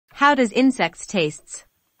How does insects tastes?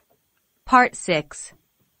 Part 6.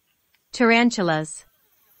 Tarantulas.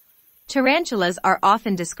 Tarantulas are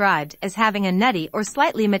often described as having a nutty or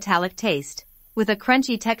slightly metallic taste, with a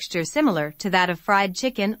crunchy texture similar to that of fried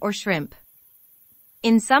chicken or shrimp.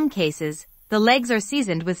 In some cases, the legs are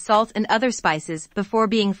seasoned with salt and other spices before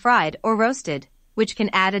being fried or roasted, which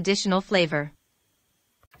can add additional flavor.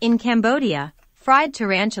 In Cambodia, fried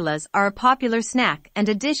tarantulas are a popular snack, and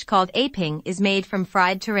a dish called aping is made from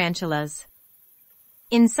fried tarantulas.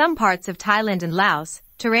 In some parts of Thailand and Laos,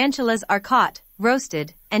 tarantulas are caught,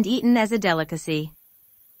 roasted, and eaten as a delicacy.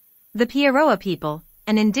 The Piaroa people,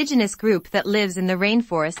 an indigenous group that lives in the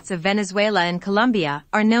rainforests of Venezuela and Colombia,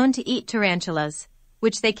 are known to eat tarantulas,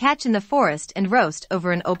 which they catch in the forest and roast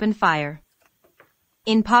over an open fire.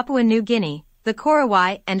 In Papua New Guinea, the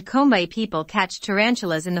Korowai and Kombai people catch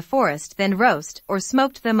tarantulas in the forest, then roast or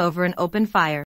smoked them over an open fire.